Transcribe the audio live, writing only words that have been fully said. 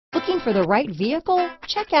Looking for the right vehicle?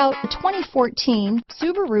 Check out the 2014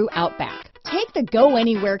 Subaru Outback. Take the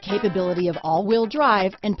go-anywhere capability of all-wheel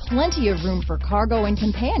drive and plenty of room for cargo and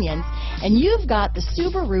companions, and you've got the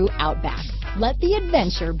Subaru Outback. Let the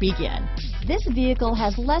adventure begin. This vehicle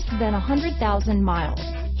has less than 100,000 miles.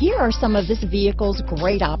 Here are some of this vehicle's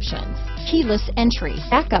great options: keyless entry,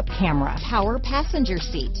 backup camera, power passenger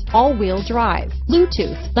seat, all-wheel drive,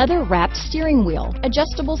 Bluetooth, leather-wrapped steering wheel,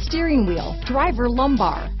 adjustable steering wheel, driver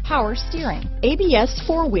lumbar, power steering, ABS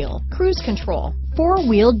 4-wheel, cruise control,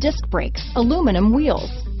 4-wheel disc brakes, aluminum wheels,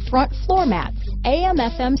 front floor mats,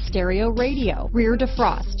 AM/FM stereo radio, rear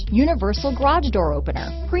defrost, universal garage door opener,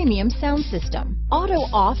 premium sound system,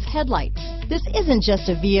 auto-off headlights. This isn't just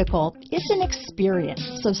a vehicle, it's an experience.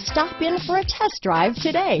 So stop in for a test drive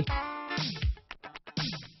today.